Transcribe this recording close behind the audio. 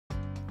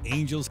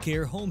Angels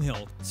Care Home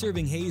Health,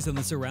 serving Hayes and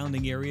the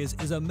surrounding areas,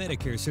 is a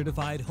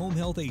Medicare-certified home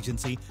health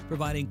agency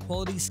providing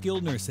quality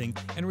skilled nursing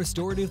and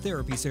restorative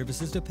therapy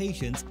services to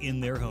patients in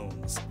their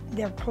homes.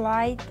 They're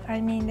polite. I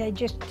mean, they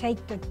just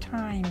take the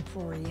time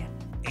for you.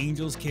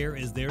 Angels Care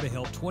is there to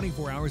help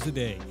 24 hours a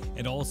day,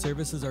 and all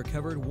services are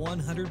covered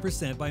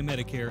 100% by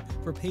Medicare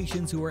for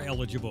patients who are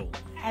eligible.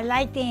 I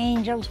like the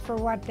Angels for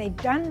what they've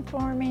done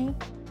for me.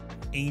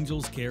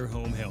 Angels Care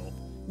Home Health.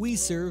 We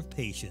serve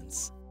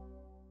patients.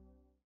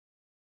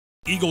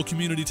 Eagle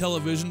Community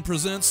Television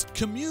presents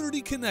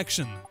Community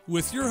Connection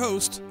with your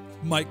host,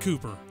 Mike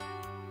Cooper.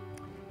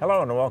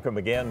 Hello and welcome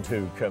again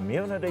to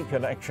Community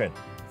Connection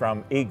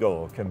from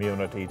Eagle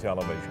Community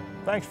Television.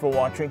 Thanks for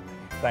watching.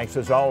 Thanks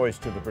as always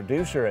to the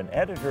producer and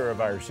editor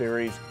of our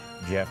series,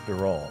 Jeff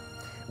DeRoll.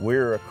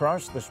 We're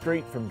across the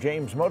street from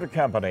James Motor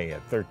Company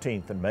at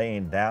 13th and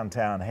Main,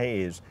 downtown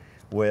Hayes,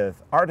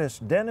 with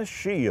artist Dennis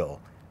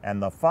Shiel and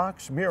the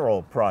Fox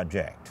Mural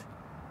Project.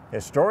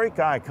 Historic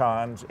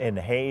icons in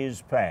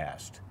Hayes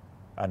past,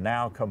 a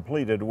now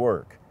completed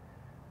work.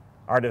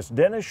 Artist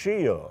Dennis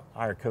Shiel,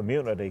 our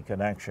community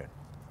connection.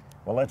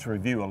 Well, let's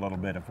review a little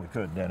bit if we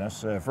could,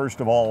 Dennis.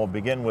 First of all, we'll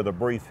begin with a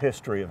brief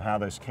history of how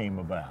this came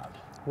about.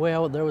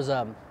 Well, there was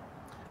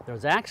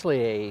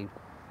actually a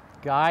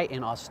guy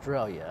in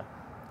Australia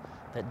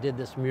that did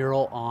this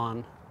mural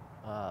on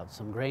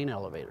some grain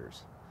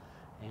elevators,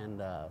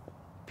 and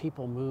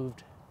people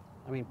moved.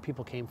 I mean,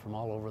 people came from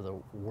all over the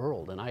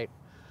world, and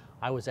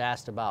I was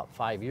asked about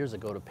 5 years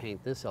ago to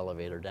paint this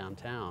elevator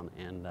downtown,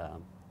 and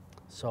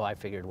so I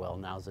figured, well,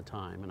 now's the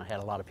time. And I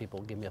had a lot of people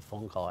give me a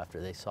phone call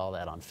after they saw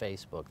that on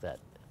Facebook, that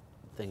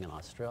thing in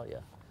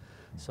Australia.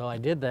 So I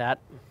did that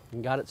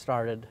and got it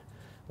started,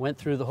 went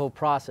through the whole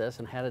process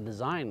and had a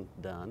design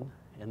done,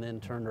 and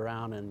then turned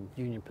around and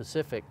Union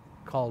Pacific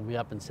called me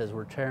up and says,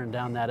 we're tearing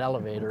down that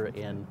elevator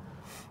in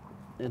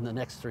the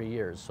next 3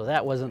 years. So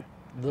there wasn't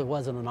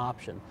an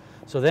option.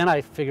 So then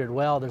I figured,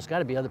 well, there's got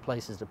to be other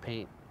places to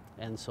paint.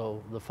 And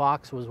so the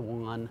Fox was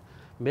one,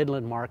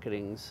 Midland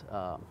Marketing's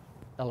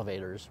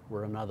elevators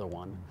were another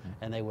one,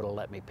 and they would have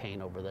let me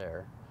paint over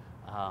there.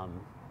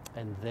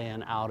 And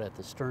then out at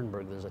the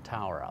Sternberg, there's a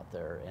tower out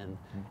there, and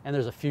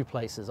there's a few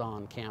places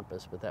on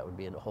campus, but that would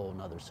be a whole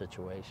nother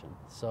situation.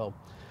 So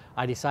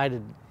I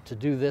decided to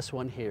do this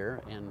one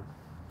here, and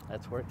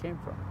that's where it came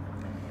from.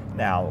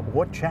 Now,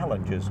 what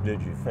challenges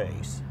did you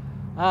face?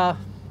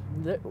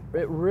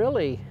 It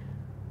really,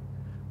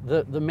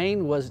 the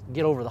main was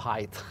get over the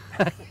height.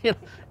 you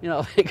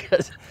know,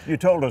 because you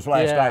told us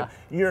last time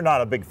you're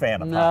not a big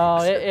fan of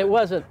heights. No, it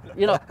wasn't.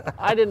 You know,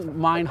 I didn't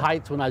mind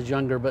heights when I was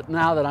younger, but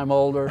now that I'm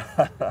older,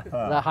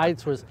 the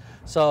heights was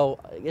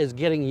is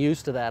getting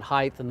used to that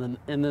height, and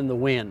then the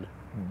wind.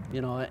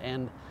 You know,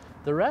 and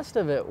the rest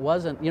of it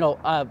wasn't. You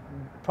know,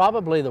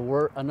 probably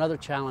another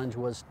challenge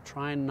was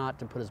trying not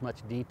to put as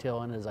much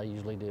detail in as I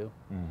usually do,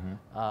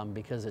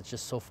 because it's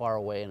just so far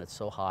away and it's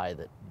so high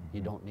that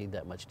you don't need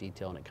that much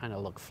detail, and it kind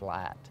of looked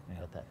flat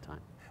at that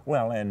time.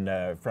 Well,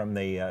 and from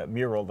the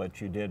mural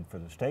that you did for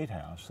the State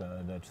House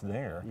that's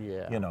there,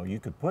 you know, you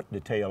could put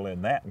detail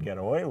in that and get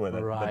away with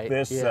it. Right.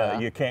 But this,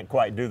 you can't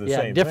quite do the same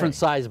thing. Yeah, different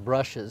size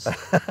brushes.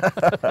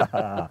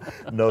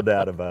 No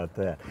doubt about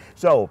that.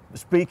 So,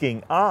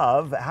 speaking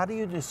of, how do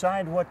you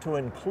decide what to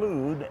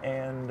include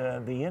and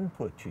the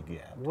input you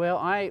get? Well,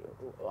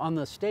 on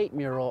the State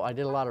mural, I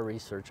did a lot of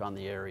research on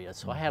the area,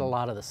 so I had a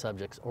lot of the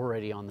subjects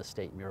already on the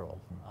State mural.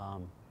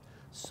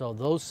 So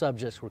those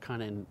subjects were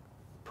kind of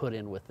put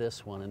in with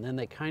this one, and then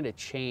they kind of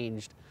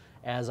changed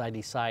as I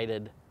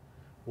decided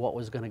what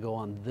was going to go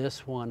on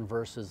this one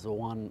versus the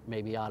one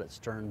maybe out at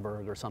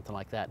Sternberg or something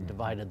like that, and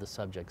divided the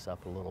subjects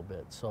up a little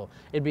bit. So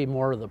it'd be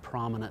more of the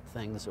prominent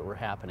things that were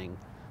happening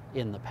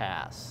in the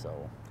past.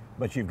 So,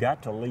 but you've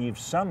got to leave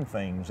some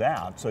things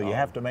out, so you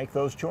have to make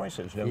those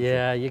choices, don't you?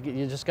 Yeah,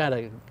 you just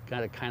gotta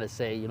kind of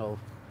say, you know,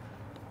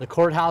 the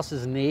courthouse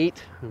is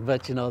neat,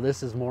 but you know,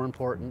 this is more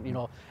important. You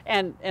know,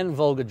 and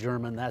Volga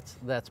German,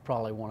 that's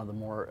probably one of the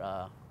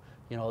more.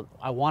 You know,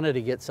 I wanted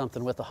to get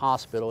something with the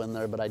hospital in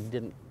there, but I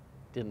didn't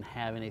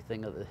have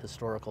anything of the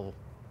historical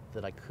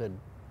that I could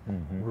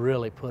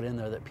really put in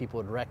there that people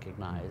would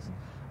recognize.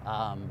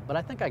 But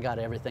I think I got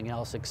everything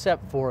else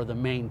except for the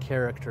main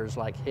characters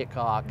like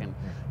Hickok and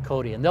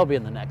Cody, and they'll be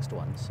in the next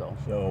one. So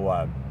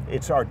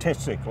it's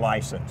artistic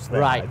license, then,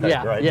 right? I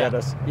think, right,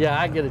 Dennis?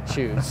 Yeah, I get to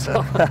choose.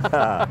 So.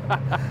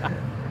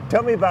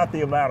 Tell me about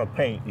the amount of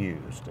paint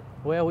used.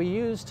 Well, we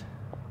used,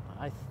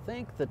 I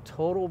think the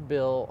total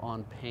bill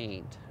on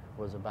paint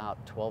was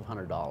about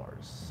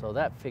 $1,200. So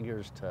that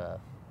figures to,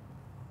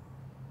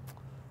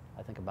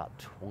 I think, about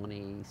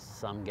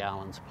 20-some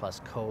gallons plus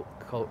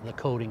the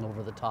coating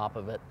over the top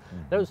of it.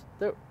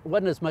 There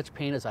wasn't as much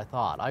paint as I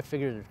thought. I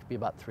figured it to be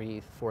about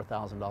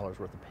 $3,000–4,000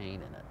 worth of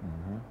paint in it.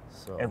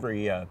 So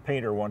every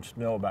painter wants to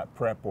know about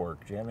prep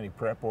work. Do you have any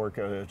prep work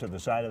to the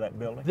side of that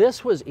building?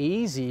 This was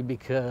easy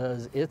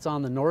because it's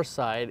on the north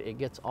side. It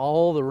gets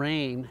all the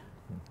rain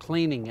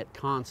cleaning it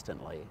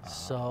constantly.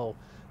 So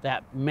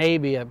that may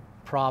be a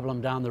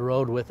problem down the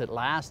road with it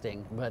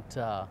lasting,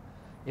 but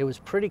It was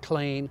pretty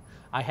clean.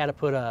 I had to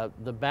put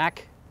the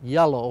back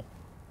yellow,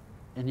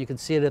 and you can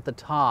see it at the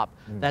top.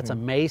 That's a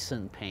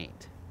mason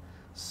paint.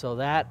 So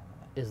that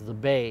is the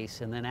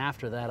base, and then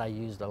after that I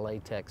used a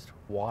latex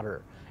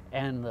water.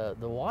 And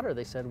the water,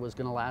 they said, was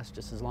going to last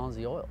just as long as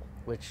the oil,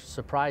 which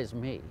surprised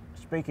me.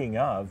 Speaking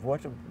of,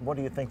 what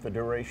do you think the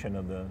duration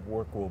of the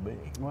work will be?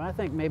 Well, I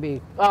think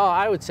maybe,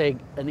 I would say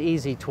an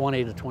easy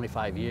 20 to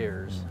 25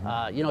 years.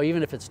 You know,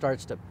 even if it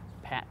starts to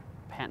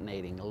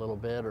patinating a little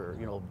bit, or,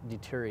 you know,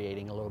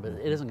 deteriorating a little bit,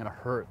 it isn't going to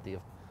hurt the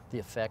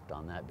effect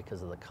on that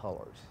because of the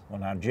colors. Well,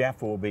 now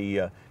Jeff will be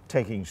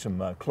taking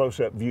some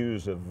close-up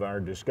views of our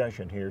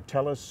discussion here.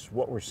 Tell us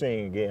what we're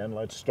seeing again.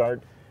 Let's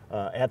start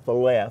at the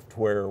left,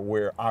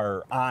 where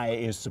our eye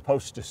is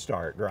supposed to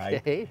start, right?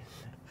 Okay.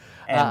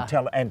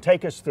 And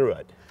take us through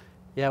it.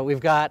 Yeah, we've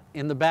got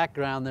in the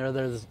background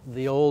there's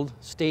the old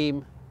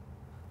steam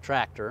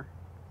tractor,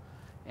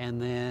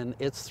 and then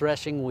it's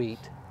threshing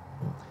wheat,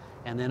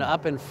 and then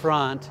up in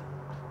front,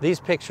 these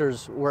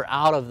pictures were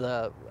from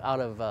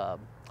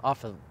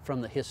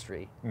the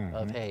history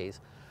of Hayes.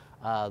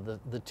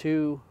 The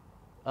two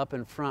up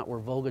in front were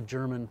Volga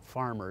German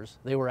farmers.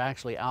 They were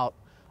actually out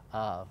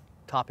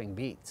topping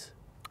beets,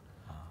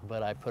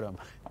 but I put them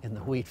in the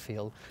wheat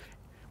field.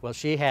 Well,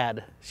 she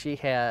had,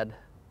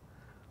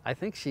 I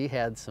think she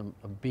had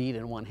a beet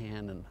in one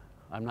hand and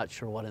I'm not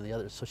sure what in the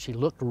other. So she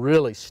looked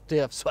really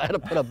stiff. So I had to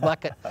put a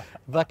bucket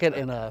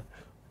in I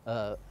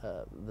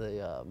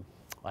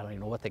don't even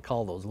know what they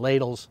call those,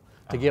 ladles,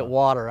 to get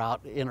water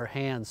out in her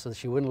hands so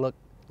she wouldn't look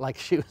like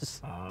she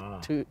was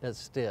too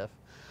stiff.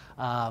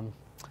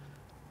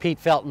 Pete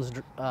Felton's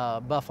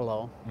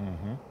buffalo.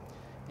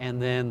 And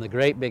then the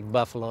great big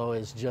buffalo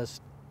is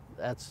just,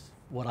 that's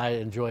what I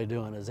enjoy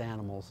doing as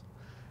animals.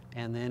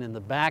 And then in the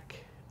back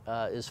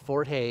is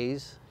Fort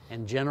Hayes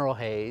and General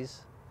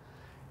Hayes,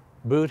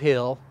 Boot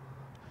Hill,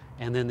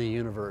 and then the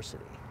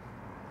university.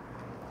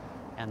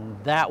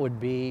 And that would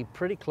be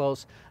pretty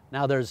close.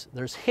 Now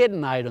there's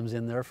hidden items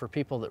in there for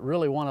people that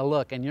really want to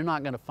look, and you're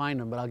not going to find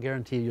them, but I'll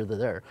guarantee you they're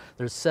there.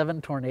 There's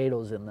 7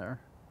 tornadoes in there.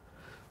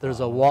 There's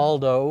a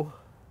Waldo.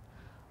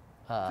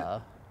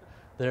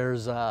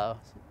 There's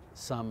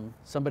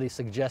somebody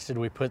suggested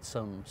we put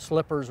some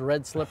slippers,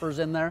 red slippers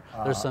in there.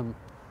 There's some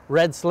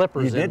red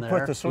slippers in there. You did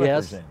put the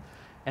slippers in.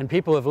 And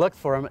people have looked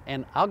for them,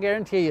 and I'll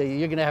guarantee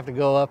you're going to have to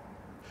go up.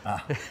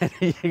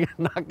 You're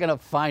not going to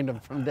find them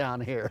from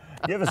down here.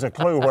 Give us a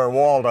clue where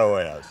Waldo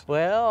is.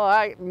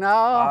 Well,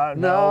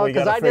 no,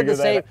 because I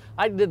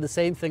did the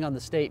same thing on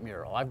the state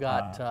mural. I've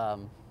got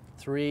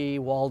 3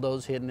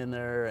 Waldos hidden in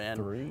there,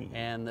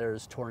 and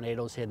there's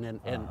tornadoes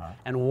hidden in,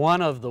 and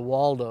one of the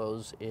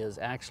Waldos is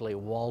actually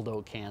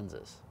Waldo,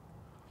 Kansas.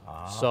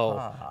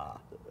 So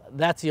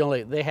that's the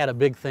only. They had a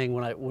big thing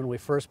when we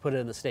first put it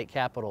in the state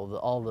capitol.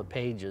 All the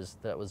pages.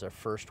 That was our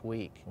first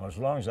week. Well, as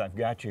long as I've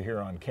got you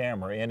here on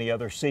camera, any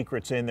other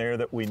secrets in there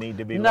that we need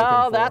to be looking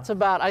for? No, that's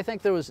about. I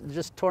think there was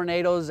just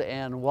tornadoes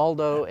and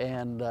Waldo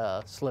and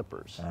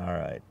slippers. All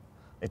right.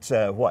 It's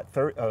what,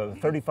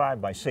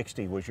 35 by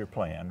 60 was your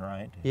plan,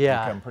 right?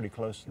 Yeah. You come pretty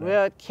close to that?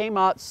 Well, it came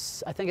out,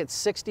 I think it's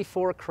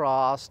 64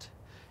 crossed,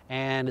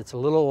 and it's a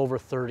little over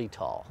 30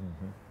 tall.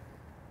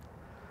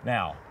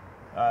 Now,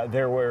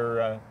 there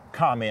were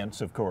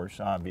comments, of course,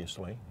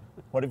 obviously.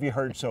 What have you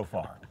heard so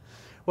far?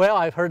 Well,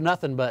 I've heard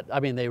nothing but, I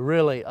mean, a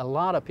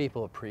lot of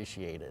people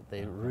appreciate it.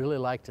 They really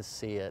like to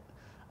see it.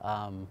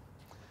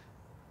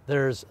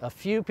 There's a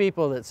few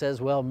people that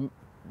says, well,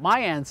 my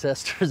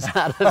ancestors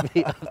ought to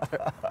be up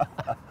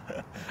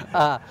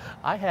there.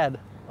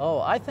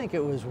 I think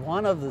it was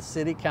one of the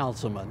city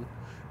councilmen,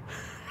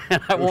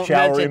 and I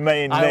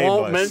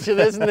won't mention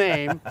his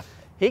name.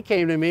 He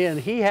came to me and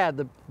he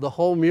had the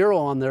whole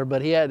mural on there,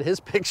 but he had his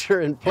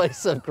picture in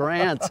place of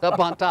Grant's up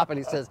on top, and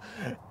he says,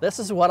 "This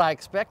is what I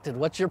expected.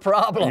 What's your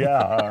problem?"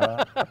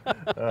 Yeah.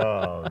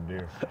 Oh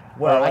dear.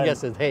 Well, I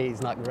guess it's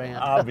Hayes, not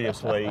Grant.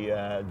 Obviously,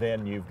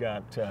 then you've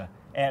got.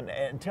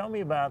 And tell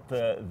me about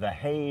the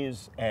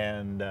Hayes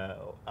and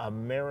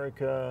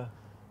America.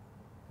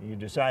 You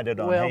decided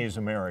on Hayes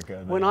America.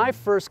 Then. When I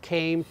first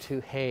came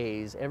to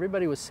Hayes,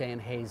 everybody was saying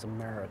Hayes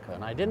America,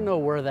 and I didn't know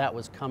where that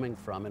was coming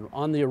from. And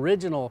on the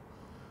original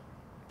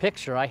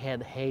picture, I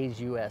had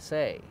Hayes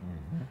USA.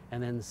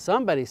 And then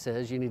somebody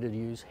says you need to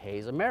use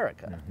Hayes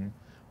America.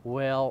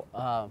 Well,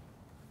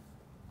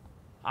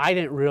 I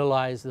didn't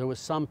realize there was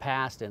some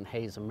past in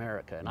Hayes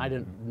America, and I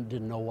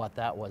didn't know what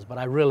that was, but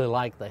I really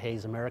liked the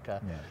Hayes America.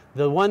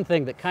 The one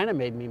thing that kind of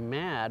made me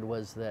mad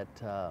was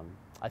that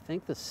I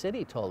think the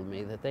city told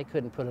me that they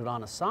couldn't put it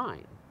on a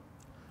sign,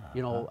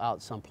 you know,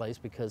 out someplace,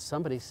 because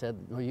somebody said,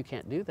 no, you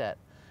can't do that.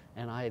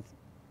 And I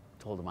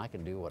told them I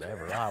can do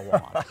whatever I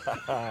want.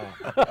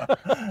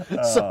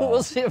 So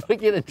we'll see if we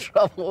get in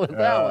trouble with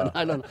that one.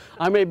 I don't know.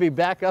 I may be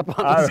back up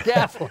on the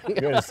scaffolding.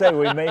 I'm going to say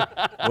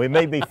we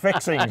may be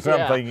fixing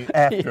something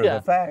after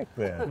the fact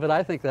then. But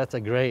I think that's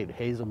a great.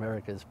 Hayes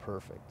America is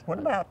perfect. What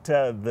about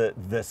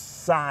the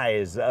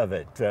size of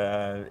it?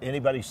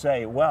 Anybody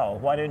say, well,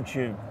 why didn't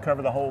you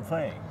cover the whole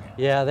thing?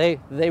 Yeah,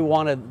 they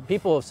wanted,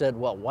 people have said,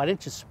 well, why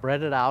didn't you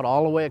spread it out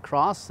all the way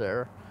across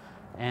there?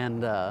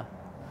 And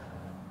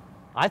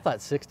I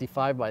thought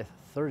 65 by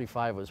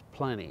 35 was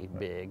plenty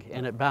big,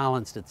 and it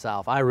balanced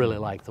itself. I really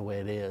like the way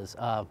it is.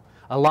 A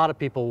lot of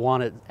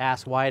people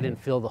ask why I didn't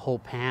fill the whole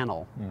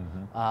panel,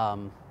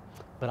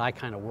 but I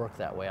kind of work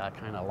that way. I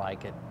kind of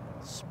like it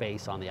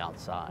space on the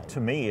outside. To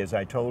me, as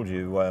I told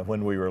you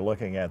when we were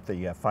looking at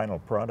the final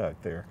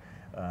product there,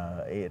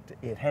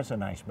 it has a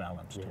nice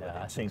balance to it,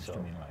 it seems to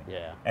me like.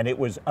 Yeah. And it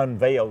was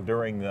unveiled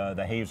during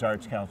the Hayes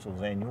Arts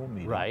Council's annual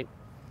meeting. Right.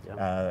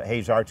 Yep.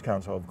 Hayes Arts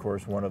Council, of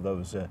course, one of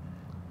those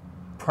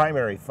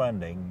primary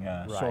funding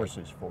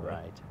sources for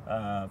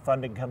it.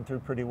 Funding come through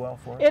pretty well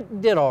for it?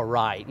 It did all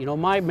right. You know,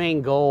 my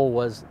main goal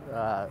was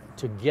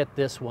to get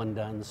this one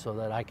done so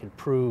that I could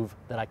prove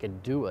that I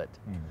could do it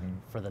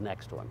for the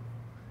next one.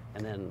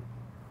 And then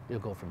you'll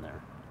go from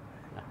there.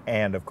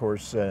 And of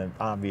course,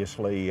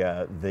 obviously,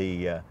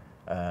 the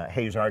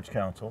Hayes Arts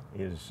Council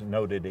is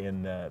noted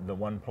in the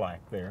one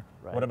plaque there.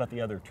 Right. What about the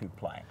other two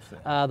plaques?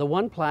 The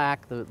one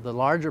plaque, the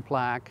larger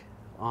plaque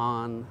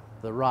on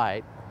the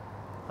right,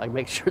 I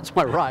make sure it's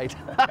my right,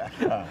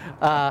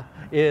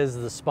 is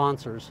the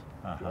sponsors,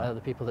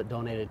 the people that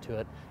donated to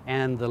it.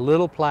 And the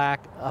little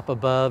plaque up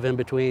above,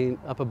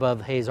 up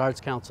above Hayes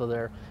Arts Council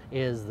there,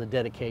 is the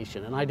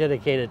dedication. And I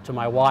dedicate it to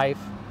my wife,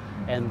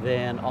 and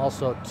then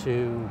also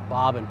to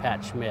Bob and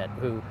Pat Schmidt,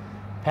 who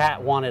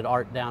Pat wanted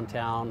art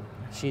downtown.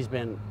 She's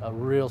been a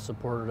real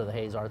supporter of the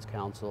Hayes Arts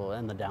Council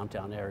and the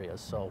downtown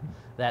areas, so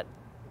that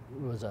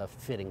was a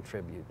fitting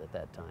tribute at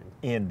that time.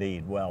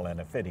 Indeed. Well,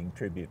 and a fitting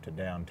tribute to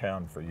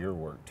downtown for your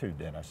work too,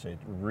 Dennis. It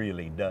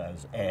really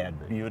does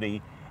add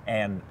beauty,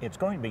 and it's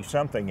going to be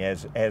something,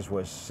 as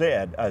was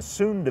said, a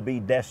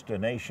soon-to-be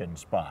destination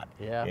spot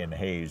in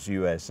Hayes,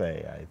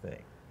 USA, I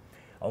think.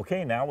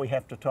 Okay, now we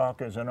have to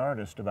talk as an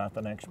artist about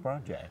the next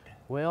project.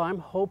 Well, I'm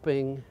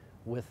hoping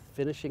with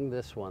finishing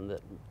this one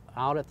that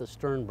out at the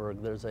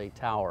Sternberg there's a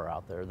tower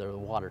out there, there's a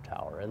water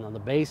tower, and on the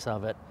base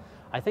of it,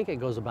 I think it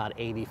goes about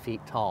 80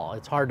 feet tall.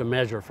 It's hard to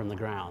measure from the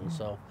ground,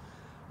 so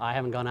I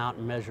haven't gone out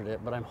and measured it,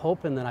 but I'm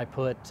hoping that I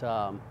put,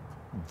 I'm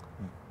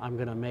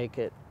gonna make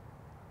it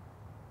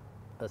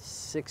a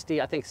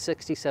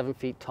 67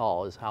 feet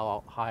tall is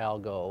how high I'll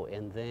go,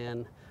 and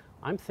then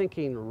I'm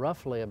thinking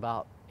roughly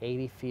about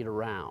 80 feet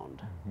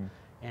around,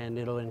 and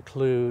it'll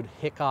include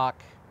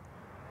Hickok,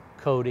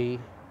 Cody,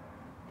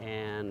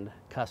 and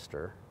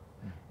Custer.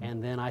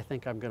 And then I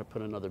think I'm going to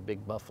put another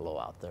big buffalo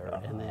out there,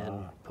 and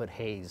then put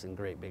Hayes in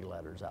great big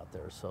letters out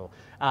there. So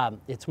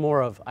it's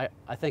more of,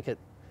 I think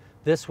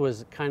this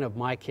was kind of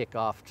my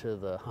kickoff to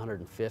the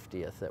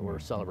 150th that we're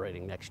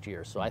celebrating next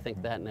year. So I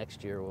think that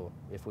next year,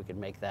 if we could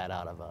make that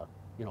out of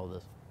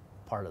this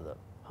part of the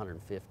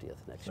 150th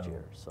next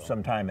year. So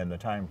sometime in the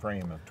time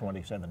frame of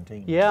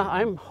 2017. Yeah,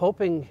 I'm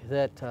hoping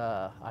that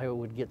I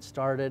would get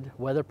started,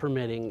 weather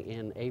permitting,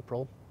 in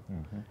April,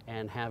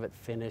 and have it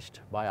finished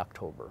by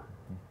October.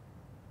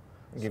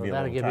 So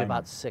that'll give me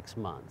about 6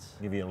 months.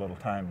 Give you a little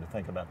time to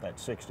think about that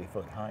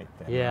 60-foot height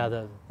then. Yeah,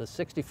 the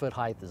 60-foot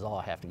height is all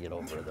I have to get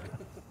over there.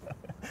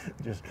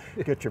 Just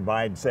get your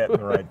mind set in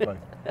the right place.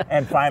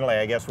 And finally,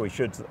 I guess we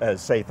should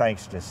say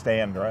thanks to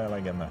Stan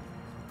Dreiling and the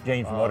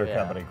James Motor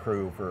Company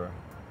crew for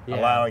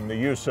allowing the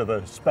use of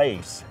the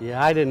space.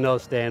 Yeah, I didn't know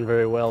Stan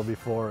very well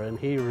before, and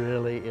he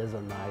really is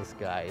a nice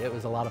guy. It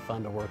was a lot of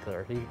fun to work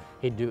there.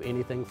 He'd do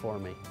anything for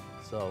me,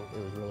 so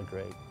it was really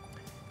great.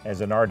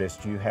 As an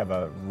artist, you have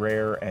a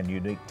rare and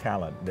unique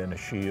talent, Dennis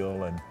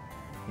Shiel, and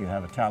you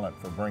have a talent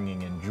for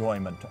bringing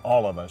enjoyment to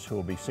all of us who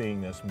will be seeing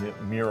this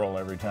mural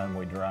every time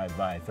we drive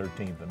by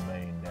 13th and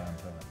Main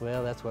downtown.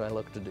 Well, that's what I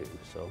look to do.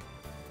 So,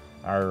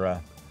 our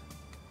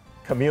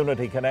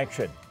community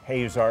connection,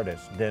 Hayes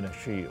artist Dennis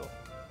Shiel.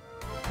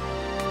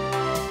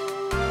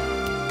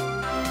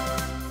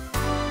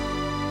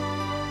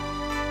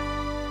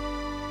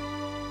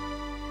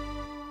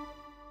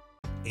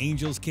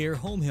 Angels Care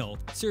Home Health,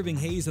 serving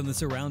Hayes and the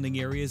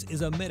surrounding areas,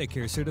 is a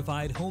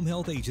Medicare-certified home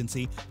health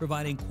agency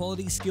providing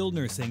quality skilled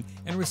nursing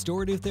and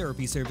restorative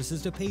therapy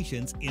services to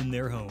patients in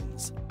their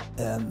homes.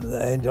 And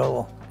the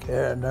Angel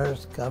Care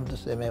nurse comes to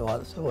see me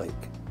once a week.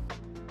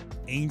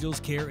 Angels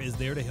Care is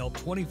there to help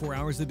 24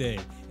 hours a day,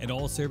 and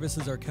all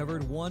services are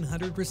covered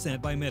 100%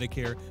 by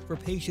Medicare for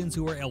patients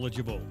who are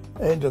eligible.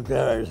 Angel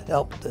Care has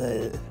helped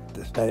to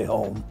stay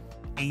home.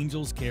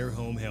 Angels Care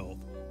Home Health.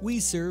 We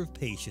serve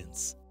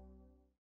patients.